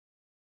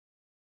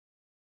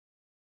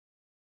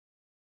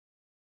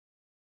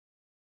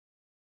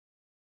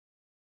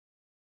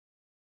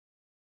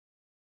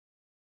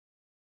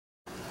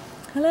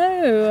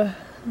Hello,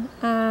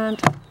 and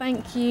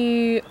thank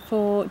you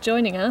for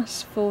joining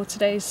us for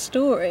today's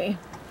story.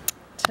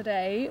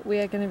 Today we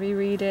are going to be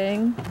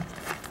reading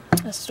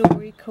a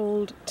story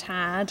called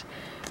Tad,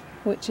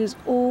 which is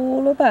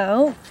all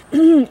about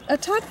a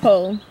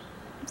tadpole.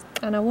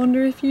 And I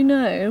wonder if you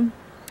know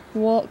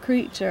what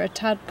creature a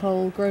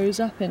tadpole grows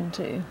up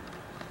into.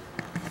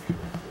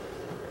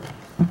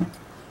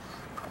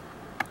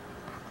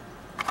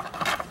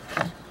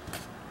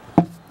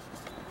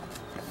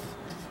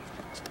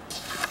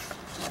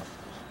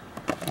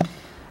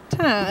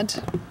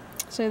 Tad.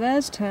 So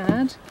there's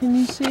Tad. Can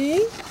you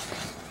see?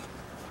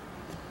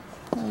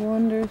 I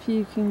wonder if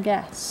you can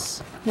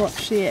guess what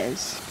she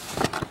is.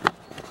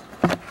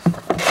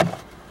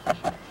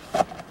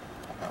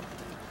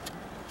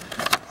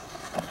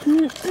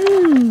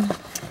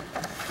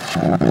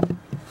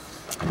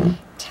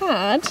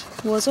 Tad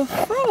was a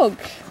frog.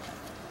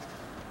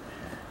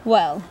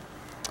 Well,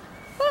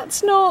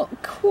 that's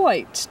not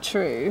quite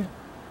true.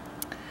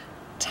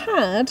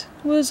 Tad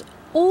was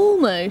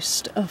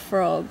almost a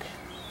frog.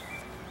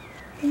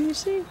 Can you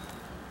see?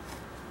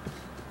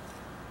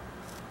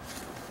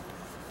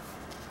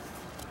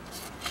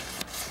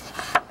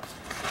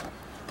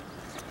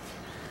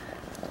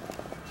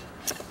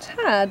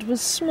 Tad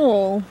was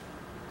small,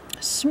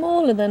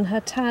 smaller than her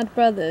Tad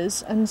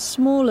brothers and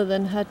smaller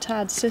than her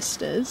Tad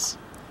sisters.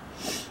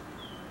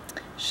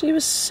 She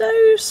was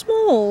so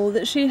small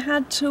that she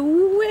had to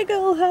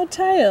wiggle her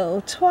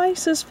tail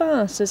twice as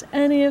fast as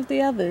any of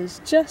the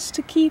others just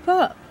to keep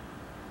up.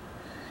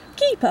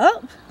 "Keep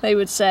up," they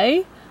would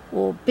say,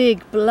 "or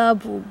Big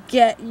Blub will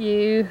get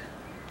you."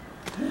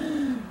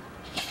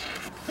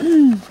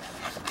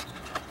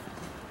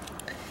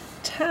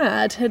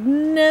 Tad had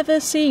never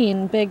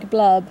seen Big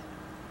Blub.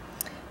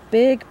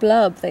 Big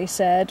Blub, they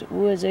said,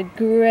 was a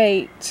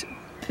great,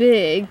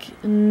 big,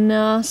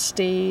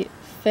 nasty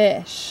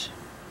fish.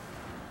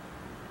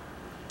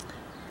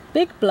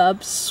 Big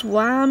Blub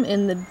swam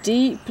in the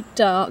deep,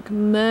 dark,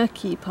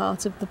 murky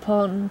part of the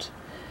pond.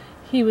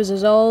 He was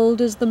as old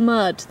as the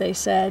mud, they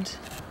said.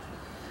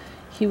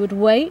 He would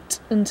wait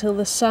until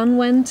the sun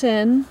went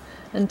in,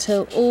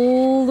 until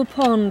all the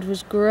pond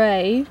was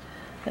grey,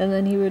 and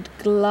then he would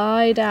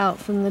glide out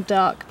from the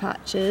dark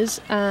patches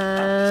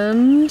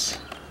and...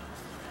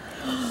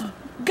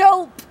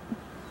 Gulp!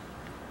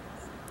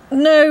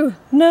 No,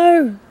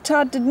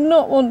 Tad did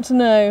not want to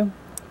know.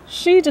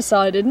 She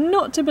decided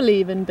not to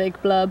believe in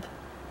Big Blub.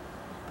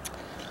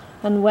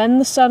 And when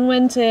the sun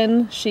went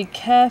in, she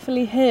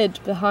carefully hid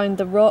behind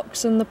the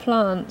rocks and the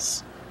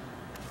plants.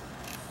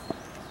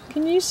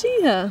 Can you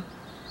see her?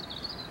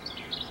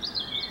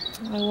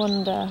 I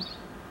wonder.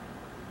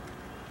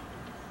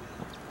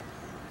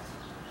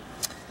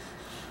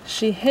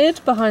 She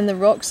hid behind the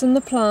rocks and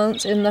the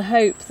plants in the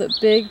hope that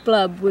Big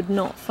Blub would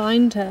not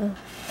find her.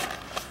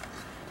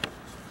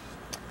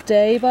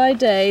 Day by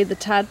day, the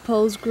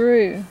tadpoles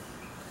grew.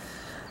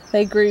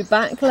 They grew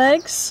back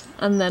legs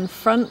and then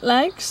front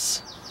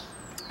legs.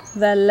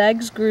 Their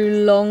legs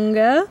grew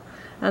longer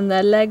and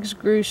their legs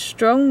grew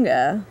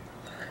stronger,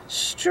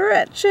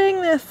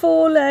 stretching their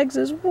forelegs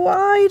as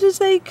wide as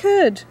they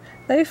could.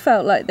 They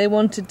felt like they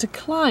wanted to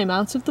climb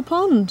out of the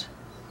pond.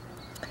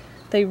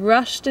 They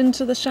rushed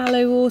into the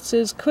shallow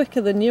waters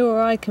quicker than you or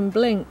I can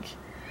blink.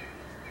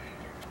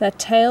 Their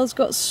tails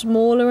got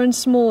smaller and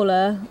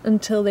smaller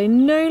until they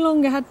no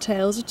longer had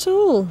tails at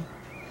all.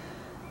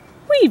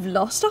 "We've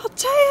lost our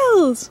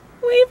tails!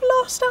 We've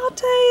lost our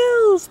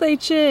tails!" they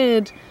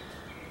cheered.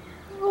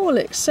 All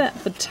except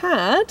for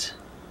Tad.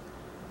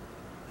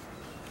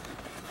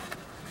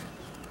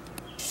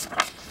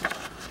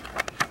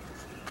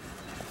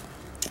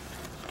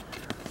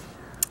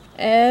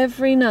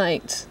 Every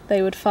night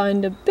they would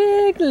find a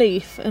big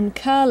leaf and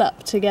curl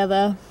up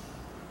together.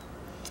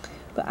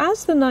 But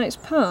as the nights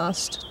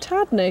passed,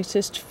 Tad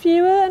noticed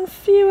fewer and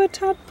fewer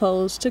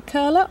tadpoles to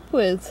curl up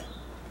with.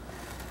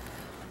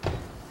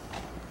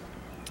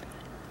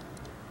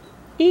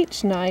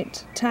 Each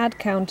night, Tad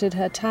counted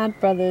her Tad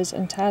brothers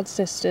and Tad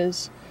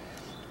sisters.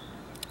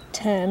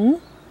 10,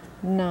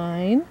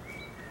 9,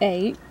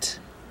 8,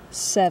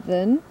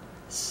 7,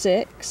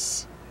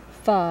 6,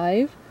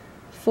 5,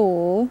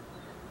 4,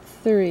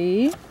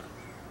 3.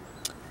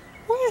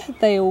 Where had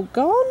they all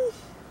gone?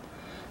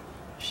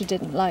 She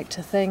didn't like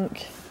to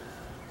think.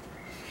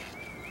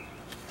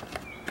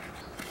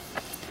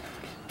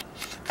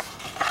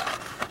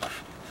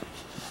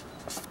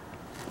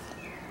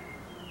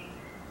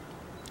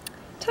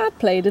 Tad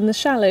played in the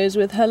shallows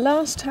with her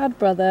last Tad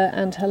brother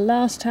and her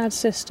last Tad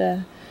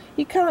sister.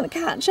 "You can't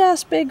catch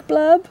us, Big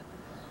Blub,"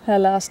 her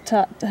last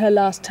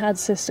Tad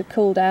sister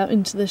called out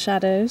into the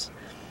shadows.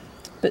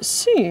 But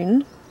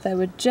soon there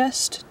were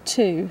just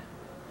two.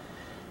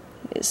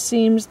 "It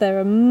seems there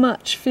are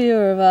much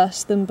fewer of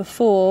us than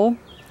before,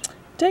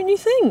 don't you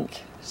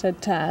think?"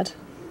 said Tad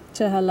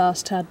to her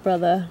last Tad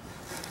brother.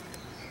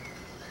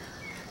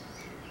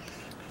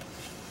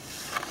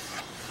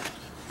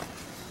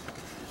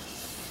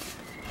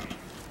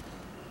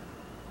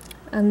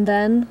 And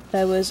then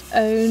there was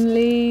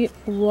only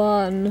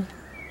one.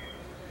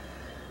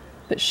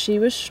 but she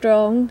was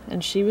strong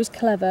and she was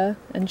clever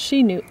and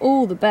she knew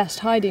all the best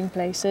hiding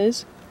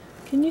places.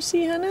 Can you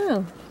see her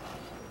now?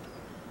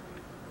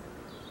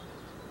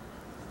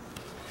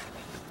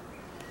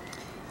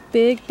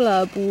 Big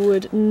Blub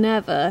would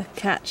never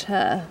catch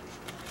her.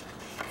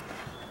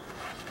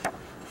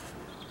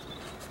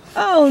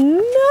 Oh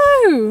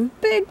no!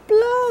 Big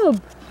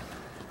Blub!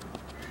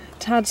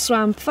 Tad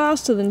swam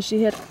faster than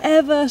she had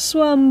ever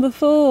swum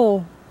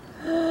before.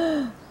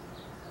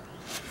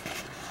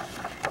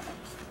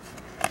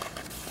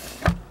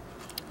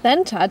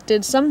 Then Tad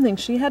did something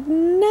she had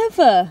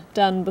never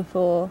done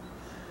before.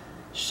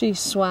 She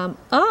swam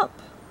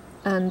up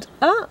and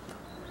up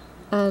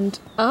and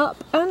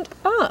up and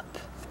up.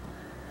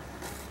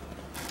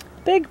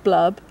 Big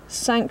Blub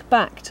sank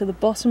back to the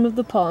bottom of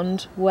the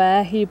pond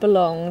where he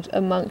belonged,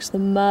 amongst the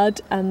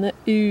mud and the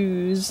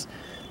ooze.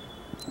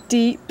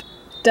 Deep,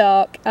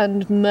 dark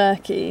and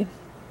murky.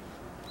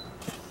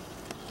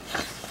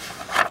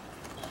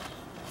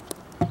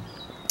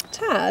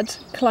 Tad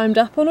climbed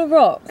up on a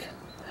rock,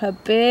 her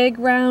big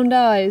round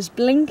eyes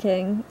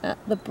blinking at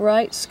the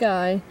bright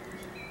sky.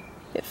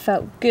 It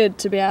felt good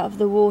to be out of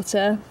the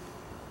water.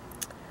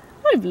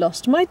 "I've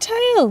lost my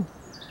tail!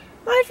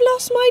 I've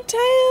lost my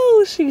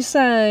tail!" she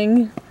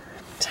sang.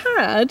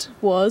 Tad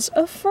was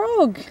a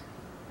frog.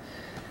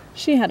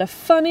 She had a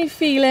funny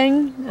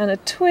feeling and a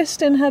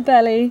twist in her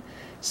belly,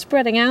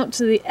 spreading out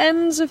to the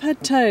ends of her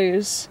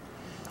toes.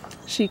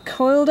 She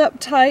coiled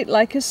up tight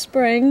like a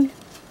spring.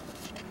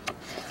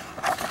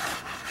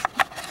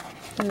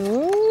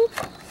 Oh,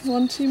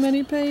 one too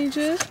many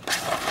pages.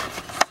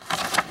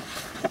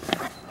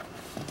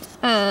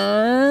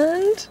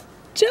 And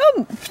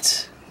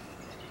jumped.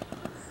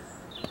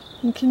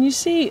 And can you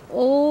see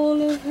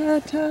all of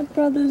her Tad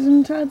brothers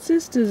and Tad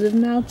sisters have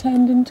now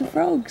turned into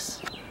frogs?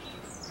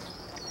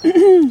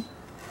 And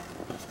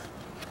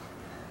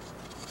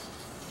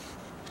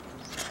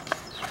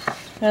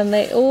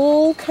they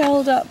all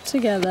curled up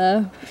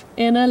together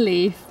in a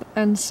leaf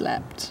and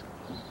slept.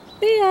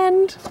 The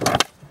end.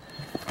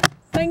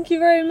 Thank you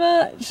very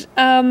much.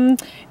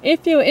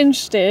 If you're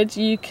interested,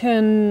 you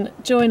can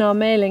join our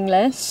mailing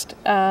list,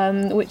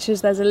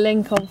 there's a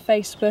link on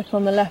Facebook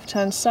on the left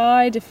hand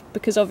side,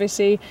 because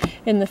obviously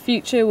in the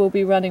future we'll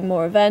be running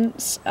more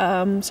events.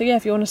 So yeah,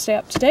 if you want to stay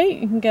up to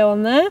date, you can go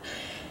on there.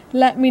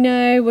 Let me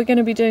know. We're going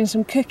to be doing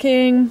some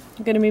cooking,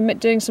 we're going to be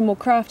doing some more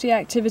crafty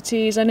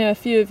activities. I know a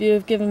few of you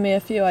have given me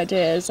a few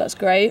ideas, that's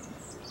great.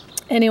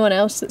 Anyone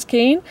else that's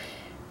keen,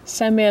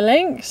 send me a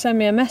link, send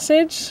me a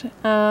message.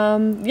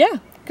 Yeah.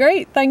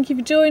 Great, thank you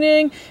for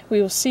joining. We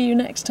will see you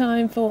next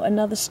time for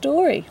another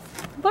story.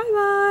 Bye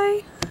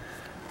bye.